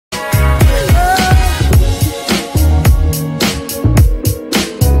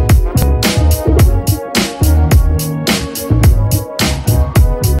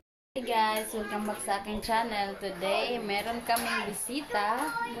back sa aking channel. Today, meron kaming bisita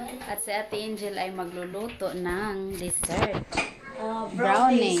at si Ate Angel ay magluluto ng dessert.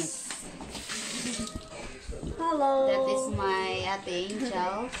 Brownies. Hello. That is my Ate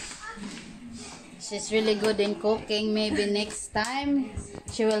Angel. She's really good in cooking. Maybe next time,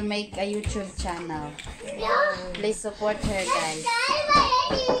 she will make a YouTube channel. Please support her, guys.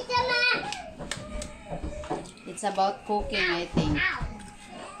 It's about cooking, I think.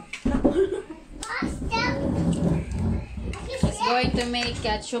 She's going to make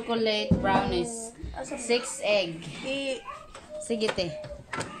chocolate brownies. 6 egg. Sige, te.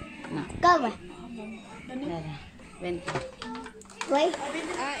 No. Go. Dara. Vente. Wait.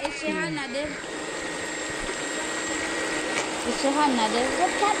 Isihan na din. Isihan na din.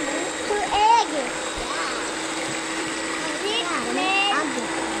 What happened to egg?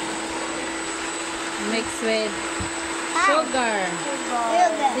 Mix with sugar. 6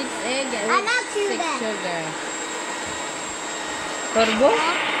 egg and 6 sugar. Turbo?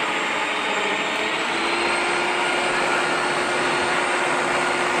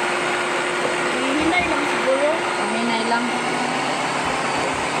 Hinay lang siguro. Paminay lang.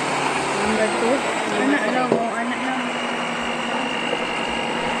 Number 2. Anak lang mo, anak lang.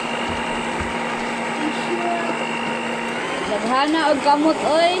 Laghana og kamot,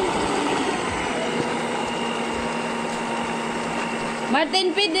 oy.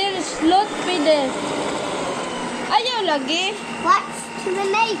 Martin Pider, slot Pider. Ayaw lagi. What's to the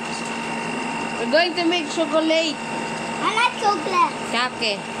make? We're going to make chocolate. I like chocolate.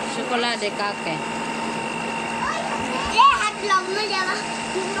 Kake. Chocolate kake. Det här glömmer jag va?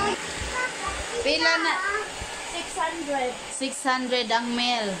 Pila na? 600. 600 ang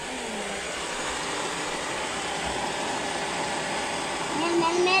mil.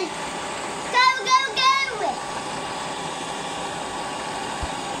 Mel. Go, go, go!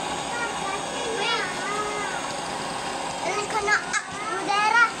 Eller kunna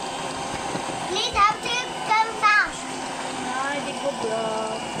applådera. Please have to go fast. Nej, det går bra.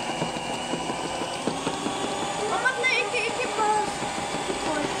 Mamma, nej, inte fast.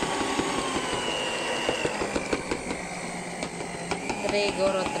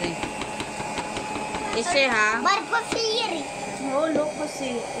 Goro 3. Isi ha? Bara på 4. No, kasi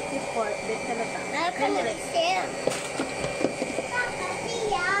ito part. Dito na ta.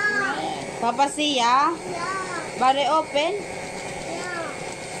 Papa siya? Bare open?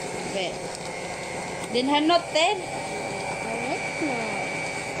 Okay. Din hanot din?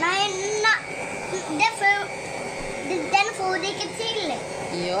 Nej, den får det inte till.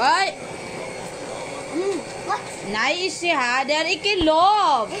 Yoy. What? Nej, isi ha? Det er ikke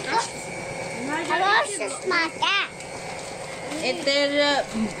lov. Hallå, så smaka. Ito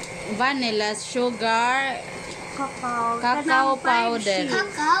vanilla sugar, cacao powder.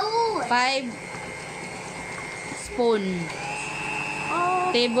 Cacao. 5 spoon.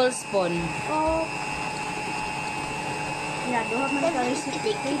 Tablespoon. Yeah, do have my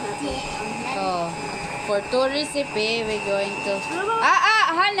recipe. So, for 2 recipe, we're going to...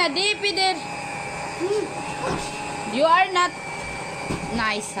 Hana, di pidir. You are not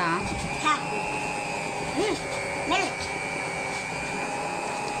nice, ha? Milk.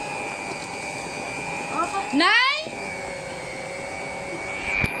 Nay?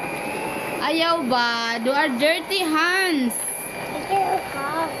 Ayaw ba? Do are dirty hands.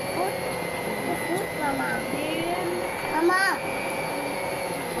 Mama.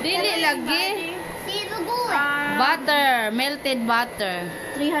 Dili lagi. Butter, melted butter.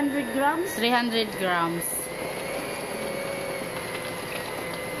 300 grams. 300 grams.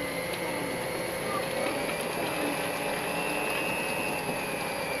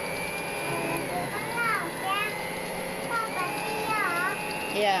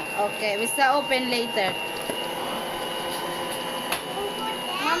 Yeah, okay. We shall open later.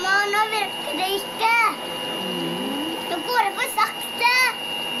 Mamma, nå virker det ikke. Nå går det for sakte.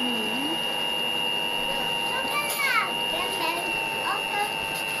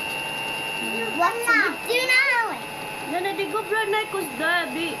 What do you do now? Nana, di ko bro na kus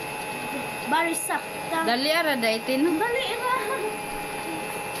dabi. Bari sakta. Dali ara dai no? Dali ra.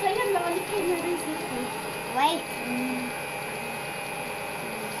 Sayang lang ang ikin na recipe. Wait.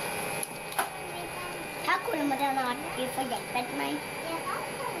 Tack för att den har hjälpt mig.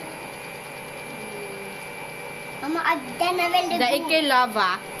 Mamma, den är väldigt Da god. ikke lava.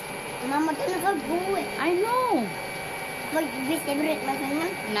 Mamma, den är för god. I know. Visst är bröd med fingern?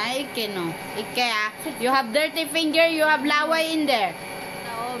 Na ikke no. Ikke You have dirty finger, you have laway in there.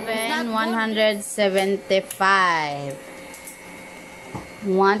 Oven 175.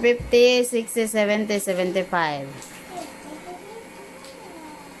 150, 60, 70, 75.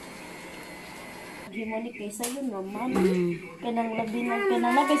 himoni kay sayo naman. Kanang labi na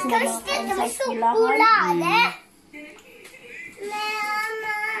kanang sila mga sa eskwelahan.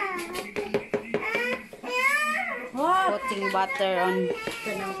 Putting butter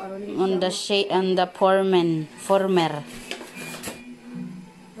on the former.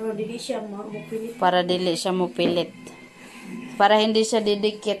 Pero dili siya mapilit. Para dili siya mupilit. Para hindi siya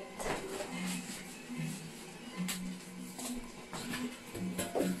didikit.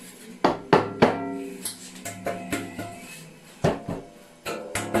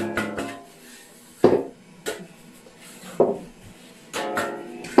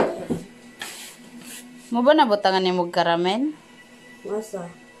 Mo ba nabutangan ni mog karamel? Masa?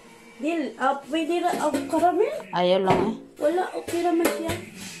 Pwede ra karamel? Ayaw lang eh. Wala, okay naman siya.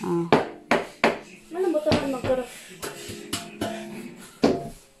 Ah. Ano ba taman magkaramel?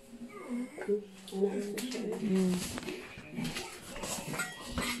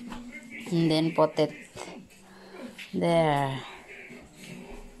 And then put it there.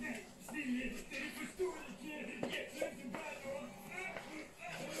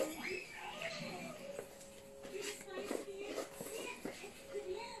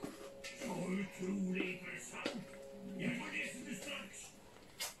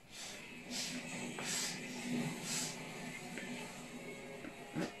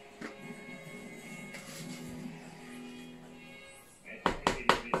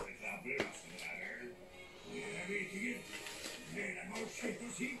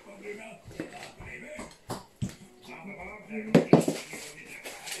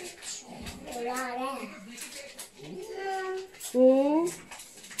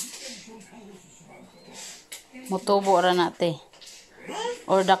 Mutubo ra nate.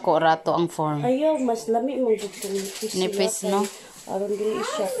 Or dako rato ang form. Ayaw, mas lami mong gutong nipis. Nipis, no? Aron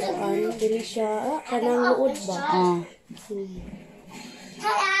dili siya kanang luod ba?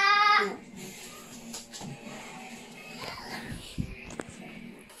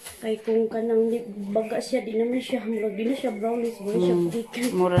 Kay kung kanang baga siya, di naman siya hamlag, di na siya brownies, di na siya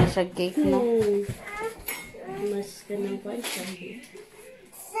cake. Mura sa cake, no? Mas kanang pa siya.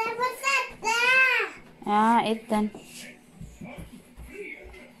 Ah, eat then.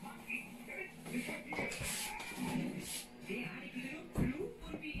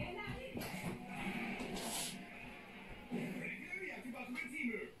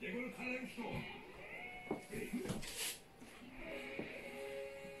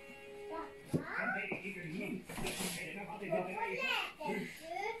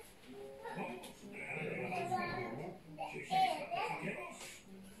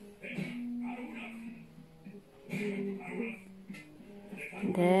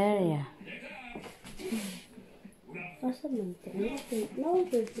 There, yeah. Asa man ito?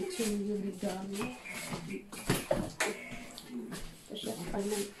 Nakapagpit siya yung ligami. Ito siya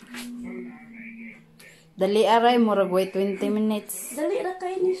kapanan. Dali aray, murag wait 20 minutes. Dali ra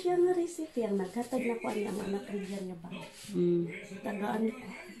kayo ni siya nga recipe. Ang naghatag na ko ang anak niya nga ba? Tagaan ko.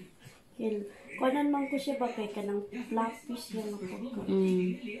 Kuanan man ko siya ba kay kanang fluffy siya nga po.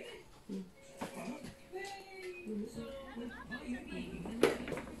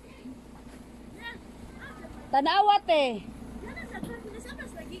 Tanawat eh.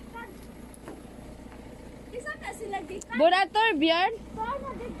 Burator, Björn?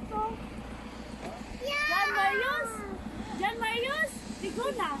 Jan Marius?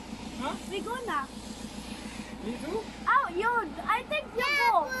 Rigona? Huh? Rigona? Me too? Oh, yun. I think you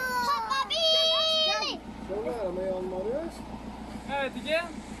go. Sådär, men jag Marius.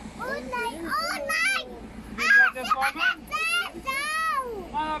 Igen?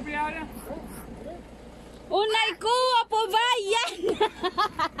 Begära. Unay ko, apo bayan!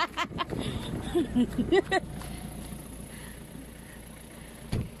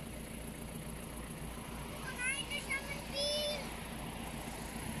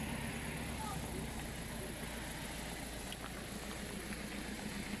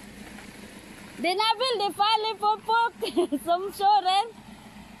 Dinabil, de faller på folk som kjører.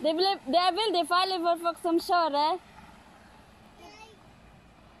 Det vil de faller på folk som kjører.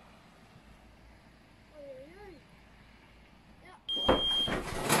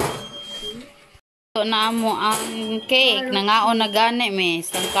 Ito na mo ang cake. Nangaon na gani,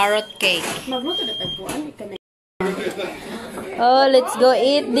 miss. Ang carrot cake. Magluto na tagpuan. Oh, let's go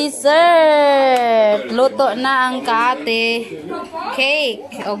eat dessert. Luto na ang kaate cake.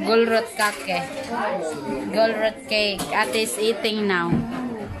 O gulrot kake. Gulrot cake. Ate is eating now.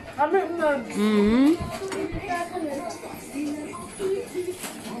 Var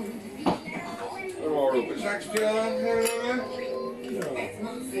du uppe 6 kilo? Ja,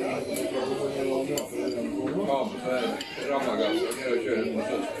 så är det. Ramar ganska ner och kör ut mot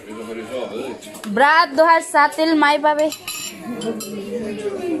Öster. Brad, duha satil may babe.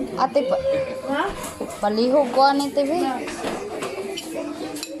 Ate pa. Ha? Palihog ko ani TV.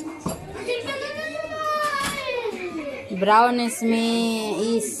 Brownies may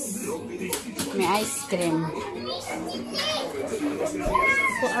ice cream.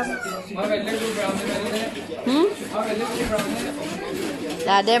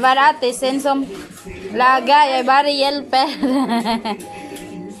 Dade barate sensom laga ya bari yelper.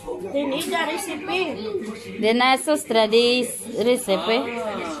 Tinida recipe. Dena sustra di recipe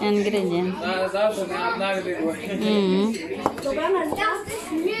ingredient. Tugangan ka.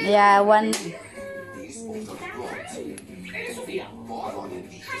 Yeah, one.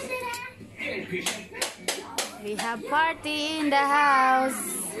 We have party in the house.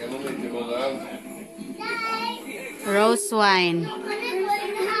 Rose wine.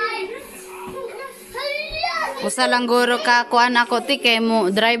 Usa lang guro ka kuan ako ti kay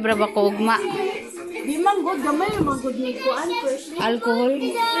mo drive ra ba ko ugma. Di man good gamay man good ni kuan first. Alcohol.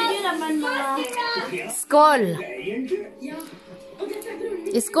 Pwede naman mga Skol.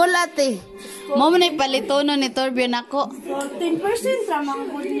 Skol ate. Mo man ipalitono ni Torbjorn ako. 10% ra mga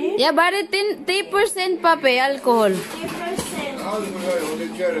good ni. Ya bari 10% pa pe alcohol. 10%.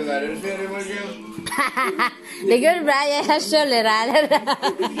 Ligor Brian Scholler.